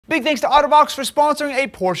Big thanks to OtterBox for sponsoring a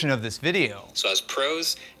portion of this video. So as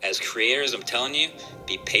pros, as creators, I'm telling you,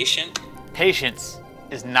 be patient. Patience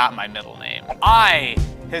is not my middle name. I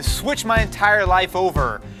have switched my entire life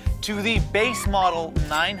over to the base model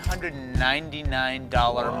 $999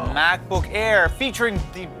 MacBook Air featuring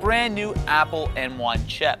the brand new Apple M1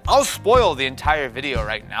 chip. I'll spoil the entire video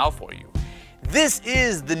right now for you. This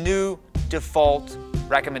is the new default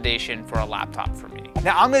recommendation for a laptop for me.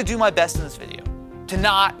 Now I'm gonna do my best in this video to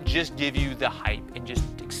not just give you the hype and just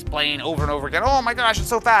explain over and over again, oh my gosh, it's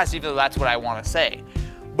so fast, even though that's what I wanna say.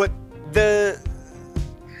 But the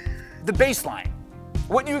baseline,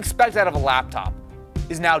 what you expect out of a laptop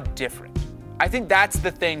is now different. I think that's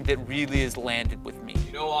the thing that really has landed with me.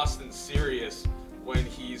 You know Austin's serious when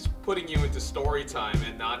he's putting you into story time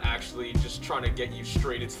and not actually just trying to get you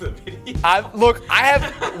straight into the video.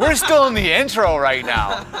 We're still in the intro right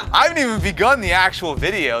now. I haven't even begun the actual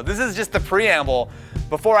video. This is just the preamble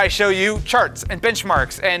before I show you charts and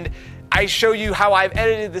benchmarks, and I show you how I've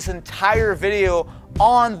edited this entire video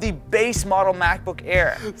on the base model MacBook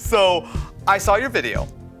Air. So I saw your video.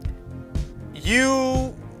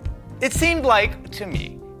 It seemed like, to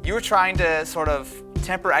me, you were trying to sort of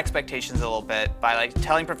temper expectations a little bit by like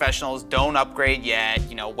telling professionals don't upgrade yet,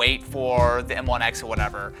 you know, wait for the M1X or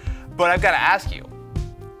whatever. But I've got to ask you,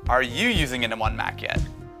 are you using an M1 Mac yet?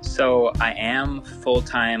 So I am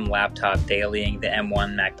full-time laptop dailying the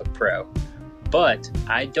M1 MacBook Pro, but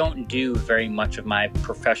I don't do very much of my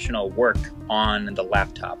professional work on the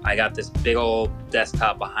laptop. I got this big old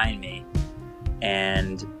desktop behind me,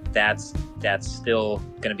 and that's still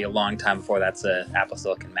going to be a long time before that's a Apple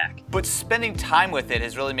Silicon Mac. But spending time with it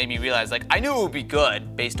has really made me realize, like, I knew it would be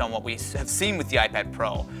good based on what we have seen with the iPad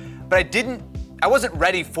Pro, but I wasn't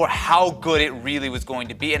ready for how good it really was going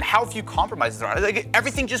to be and how few compromises there are. Like,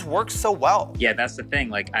 everything just works so well. Yeah, that's the thing.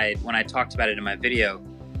 Like, when I talked about it in my video,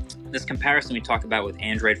 this comparison we talk about with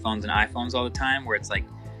Android phones and iPhones all the time, where it's like,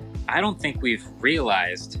 I don't think we've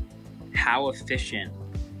realized how efficient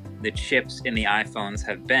the chips in the iPhones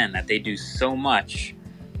have been, that they do so much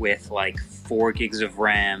with like 4 gigs of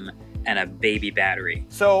RAM and a baby battery.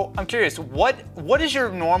 So I'm curious, what is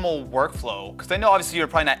your normal workflow? Because I know obviously you're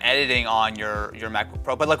probably not editing on your MacBook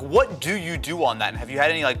Pro, but like what do you do on that? And have you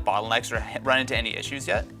had any like bottlenecks or run into any issues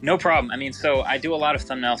yet? No problem. I mean, so I do a lot of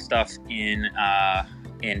thumbnail stuff in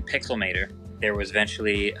Pixelmator. There was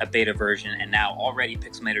eventually a beta version, and now already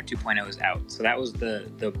Pixelmator 2.0 is out. So that was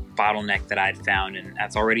the bottleneck that I'd found, and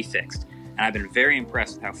that's already fixed. And I've been very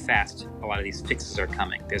impressed with how fast a lot of these fixes are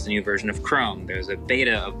coming. There's a new version of Chrome. There's a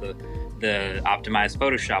beta of the optimized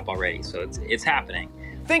Photoshop already, so it's happening.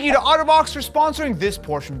 Thank you to OtterBox for sponsoring this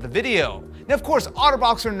portion of the video. Now, of course,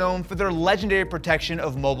 OtterBox are known for their legendary protection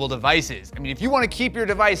of mobile devices. I mean, if you want to keep your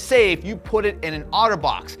device safe, you put it in an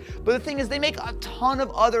OtterBox. But the thing is, they make a ton of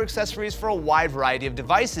other accessories for a wide variety of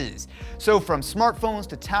devices. So from smartphones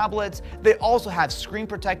to tablets, they also have screen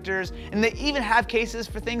protectors, and they even have cases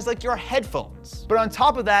for things like your headphones. But on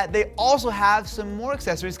top of that, they also have some more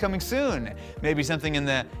accessories coming soon. Maybe something in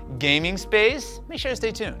the gaming space? Make sure to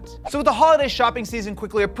stay tuned. So with the holiday shopping season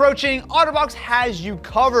quickly approaching, OtterBox has you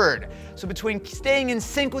covered. So between staying in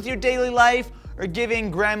sync with your daily life or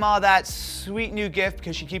giving grandma that sweet new gift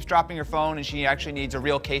because she keeps dropping her phone and she actually needs a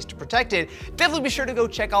real case to protect it, definitely be sure to go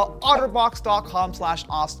check out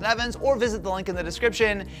otterbox.com/AustinEvans or visit the link in the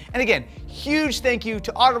description. And again, huge thank you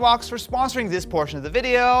to OtterBox for sponsoring this portion of the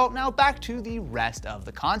video. Now back to the rest of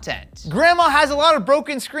the content. Grandma has a lot of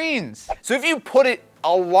broken screens. So if you put it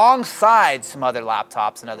alongside some other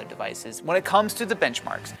laptops and other devices, when it comes to the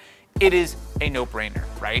benchmarks, it is a no-brainer,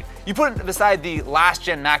 right? You put it beside the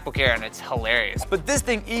last-gen MacBook Air and it's hilarious, but this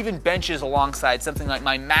thing even benches alongside something like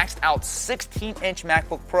my maxed-out 16-inch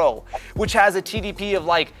MacBook Pro, which has a TDP of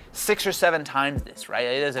like 6 or 7 times this, right?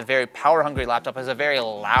 It is a very power-hungry laptop, it's a very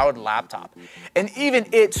loud laptop. And even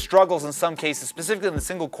it struggles in some cases, specifically in the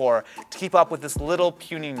single core, to keep up with this little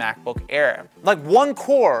puny MacBook Air. Like one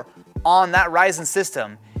core on that Ryzen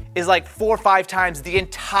system is like 4 or 5 times the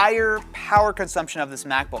entire power consumption of this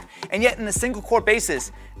MacBook. And yet in a single core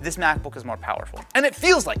basis, this MacBook is more powerful. And it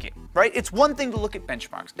feels like it, right? It's one thing to look at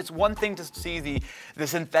benchmarks. It's one thing to see the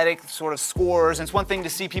synthetic sort of scores. And it's one thing to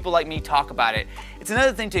see people like me talk about it. It's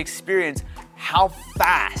another thing to experience how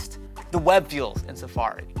fast the web feels in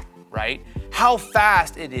Safari, right? How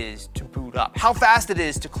fast it is to boot up, how fast it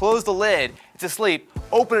is to close the lid to sleep,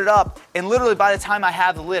 open it up, and literally by the time I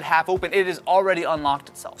have the lid half open, it has already unlocked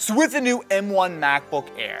itself. So with the new M1 MacBook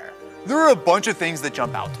Air, there are a bunch of things that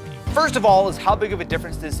jump out to me. First of all is how big of a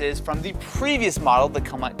difference this is from the previous model that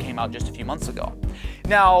came out just a few months ago.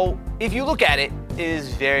 Now, if you look at it, it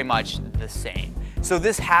is very much the same. So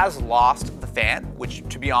this has lost the fan, which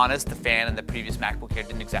to be honest, the fan in the previous MacBook Air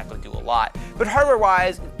didn't exactly do a lot. But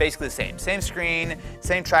hardware-wise, basically the same. Same screen,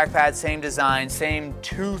 same trackpad, same design, same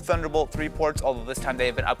 2 Thunderbolt 3 ports, although this time they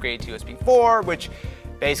have been upgraded to USB 4, which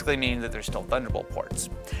basically means that they're still Thunderbolt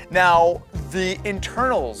ports. Now, the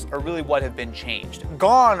internals are really what have been changed.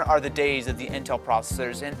 Gone are the days of the Intel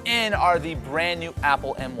processors, and in are the brand new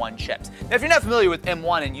Apple M1 chips. Now, if you're not familiar with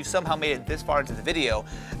M1 and you somehow made it this far into the video,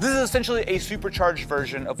 this is essentially a supercharged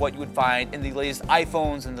version of what you would find in the latest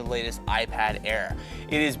iPhones and the latest iPad Air.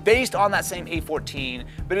 It is based on that same A14,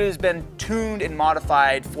 but it has been tuned and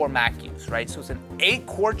modified for Mac use, right? So it's an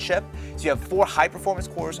 8-core chip, so you have 4 high-performance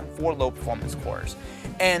cores and 4 low-performance cores.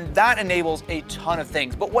 And that enables a ton of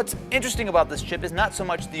things. But what's interesting about this chip is not so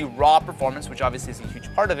much the raw performance, which obviously is a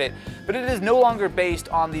huge part of it, but it is no longer based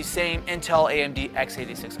on the same Intel AMD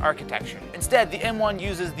x86 architecture. Instead, the M1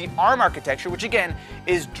 uses the ARM architecture, which again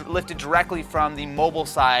is lifted directly from the mobile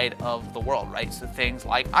side of the world, right? So things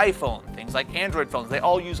like iPhone, things like Android phones, they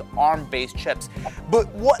all use ARM-based chips. But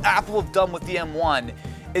what Apple have done with the M1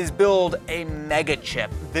 is build a mega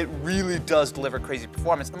chip that really does deliver crazy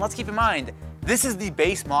performance. And let's keep in mind, this is the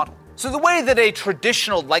base model. So the way that a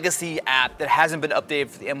traditional legacy app that hasn't been updated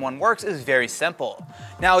for the M1 works is very simple.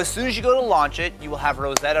 Now, as soon as you go to launch it, you will have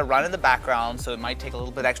Rosetta run in the background, so it might take a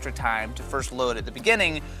little bit extra time to first load at the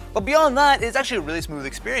beginning, but beyond that, it's actually a really smooth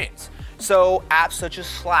experience. So apps such as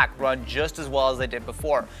Slack run just as well as they did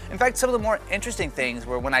before. In fact, some of the more interesting things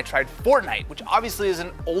were when I tried Fortnite, which obviously is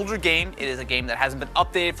an older game. It is a game that hasn't been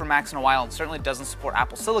updated for Macs in a while and certainly doesn't support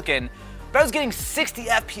Apple Silicon, but I was getting 60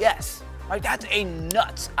 FPS. Like, that's a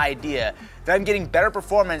nuts idea that I'm getting better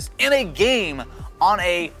performance in a game on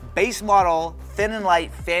a base model, thin and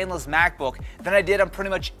light, fanless MacBook than I did on pretty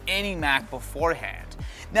much any Mac beforehand.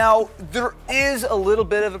 Now, there is a little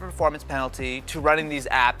bit of a performance penalty to running these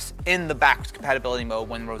apps in the backwards compatibility mode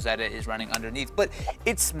when Rosetta is running underneath, but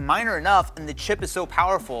it's minor enough and the chip is so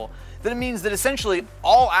powerful that it means that essentially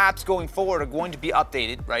all apps going forward are going to be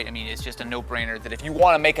updated, right? I mean, it's just a no-brainer that if you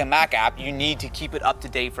want to make a Mac app, you need to keep it up to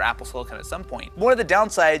date for Apple Silicon at some point. One of the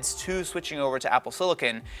downsides to switching over to Apple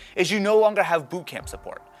Silicon is you no longer have boot camp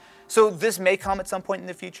support. So this may come at some point in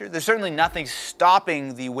the future. There's certainly nothing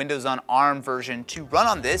stopping the Windows on ARM version to run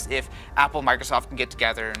on this if Apple and Microsoft can get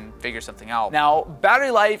together and figure something out. Now,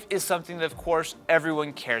 battery life is something that, of course,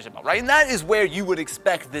 everyone cares about, right? And that is where you would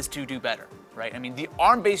expect this to do better, right? I mean, the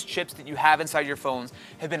ARM-based chips that you have inside your phones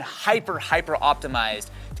have been hyper optimized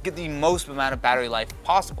to get the most amount of battery life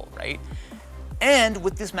possible, right? And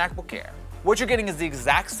with this MacBook Air, what you're getting is the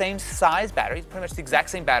exact same size battery, pretty much the exact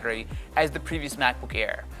same battery as the previous MacBook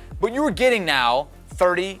Air. But you are getting now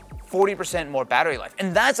 30–40% more battery life,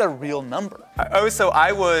 and that's a real number. So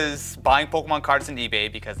I was buying Pokemon cards on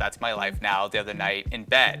eBay because that's my life now the other night in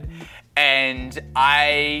bed. And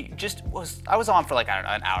I was on for like, I don't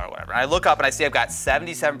know, an hour or whatever. And I look up and I see I've got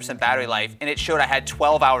 77% battery life, and it showed I had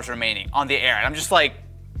 12 hours remaining on the Air. And I'm just like,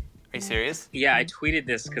 are you serious? Yeah, I tweeted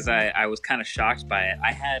this because I was kind of shocked by it.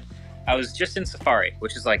 I was just in Safari,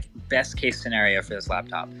 which is like best case scenario for this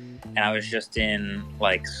laptop. And I was just in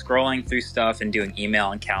like scrolling through stuff and doing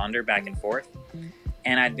email and calendar back and forth.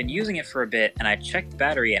 And I'd been using it for a bit and I checked the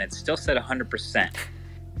battery and it still said 100%.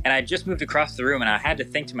 And I just moved across the room and I had to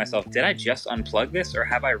think to myself, did I just unplug this or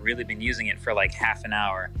have I really been using it for like half an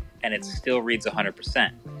hour and it still reads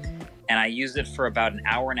 100%? And I used it for about an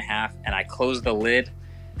hour and a half and I closed the lid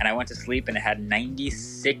and I went to sleep and it had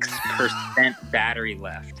 96% battery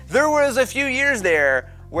left. There was a few years there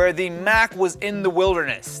where the Mac was in the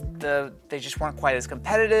wilderness. They just weren't quite as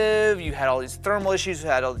competitive. You had all these thermal issues, you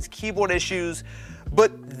had all these keyboard issues.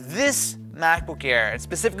 But this MacBook Air, and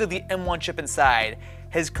specifically the M1 chip inside,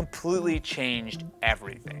 has completely changed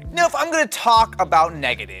everything. Now, if I'm gonna talk about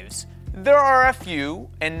negatives, there are a few,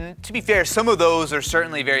 and to be fair, some of those are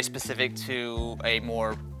certainly very specific to a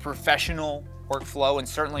more professional workflow and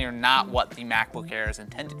certainly are not what the MacBook Air is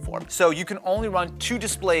intended for. So you can only run 2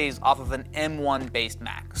 displays off of an M1 based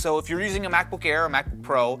Mac. So if you're using a MacBook Air or MacBook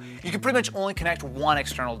Pro, you can pretty much only connect 1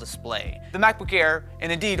 external display. The MacBook Air,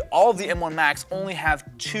 and indeed all of the M1 Macs, only have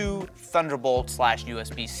 2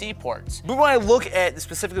 Thunderbolt/USB-C ports. But when I look at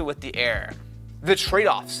specifically with the Air, the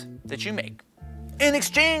trade-offs that you make in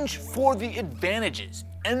exchange for the advantages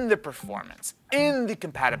in the performance, in the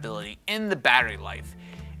compatibility, in the battery life,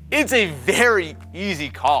 it's a very easy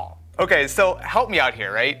call. Okay, so help me out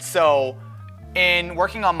here, right? So in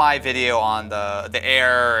working on my video on the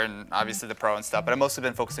Air and obviously the Pro and stuff, but I've mostly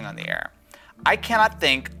been focusing on the Air, I cannot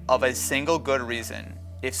think of a single good reason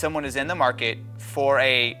if someone is in the market for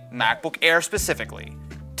a MacBook Air specifically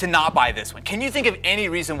to not buy this one? Can you think of any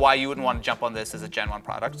reason why you wouldn't want to jump on this as a Gen 1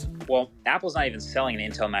 product? Well, Apple's not even selling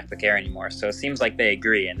an Intel MacBook Air anymore, so it seems like they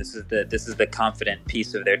agree, and this is the confident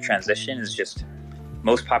piece of their transition, is just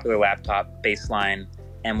most popular laptop, baseline,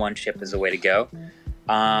 M1 chip is the way to go.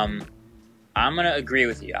 I'm going to agree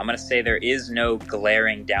with you. I'm going to say there is no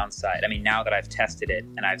glaring downside. I mean, now that I've tested it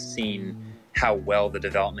and I've seen how well the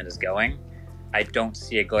development is going, I don't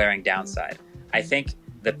see a glaring downside. I think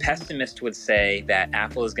the pessimist would say that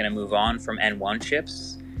Apple is going to move on from N1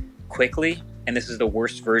 chips quickly, and this is the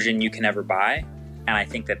worst version you can ever buy, and I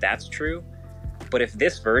think that that's true. But if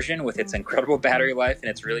this version, with its incredible battery life and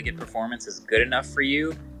its really good performance, is good enough for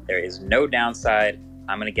you, there is no downside.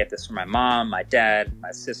 I'm going to get this for my mom, my dad,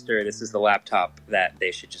 my sister. This is the laptop that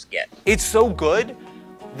they should just get. It's so good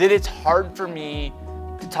that it's hard for me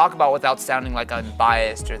to talk about without sounding like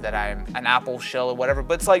unbiased or that I'm an Apple shill or whatever,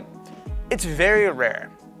 but it's like, it's very rare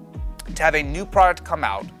to have a new product come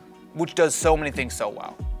out which does so many things so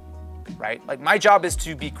well, right? Like, my job is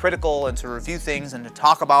to be critical and to review things and to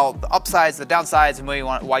talk about the upsides, the downsides, and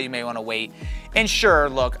why you may want to wait. And sure,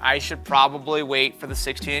 look, I should probably wait for the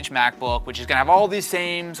 16-inch MacBook, which is gonna have all these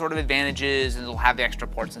same sort of advantages and it'll have the extra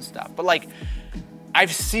ports and stuff. But like,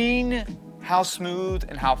 I've seen how smooth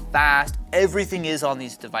and how fast everything is on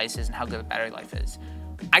these devices and how good the battery life is.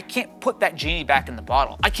 I can't put that genie back in the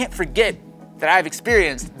bottle. I can't forget that I've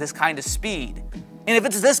experienced this kind of speed. And if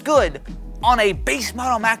it's this good on a base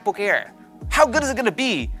model MacBook Air, how good is it gonna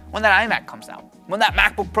be when that iMac comes out? When that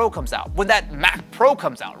MacBook Pro comes out? When that Mac Pro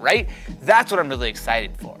comes out, right? That's what I'm really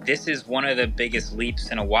excited for. This is one of the biggest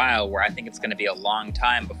leaps in a while where I think it's gonna be a long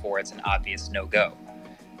time before it's an obvious no-go.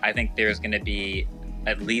 I think there's gonna be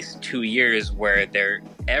at least 2 years where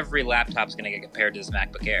every laptop's gonna get compared to this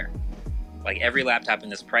MacBook Air. Like, every laptop in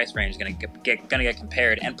this price range is gonna get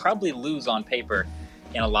compared and probably lose on paper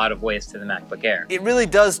in a lot of ways to the MacBook Air. It really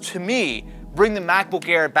does, to me, bring the MacBook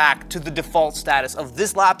Air back to the default status of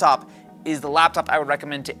this laptop is the laptop I would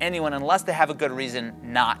recommend to anyone unless they have a good reason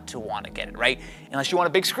not to want to get it, right? Unless you want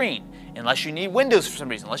a big screen, unless you need Windows for some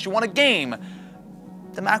reason, unless you want a game,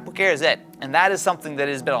 the MacBook Air is it. And that is something that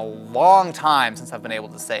has been a long time since I've been able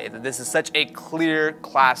to say that this is such a clear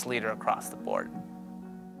class leader across the board.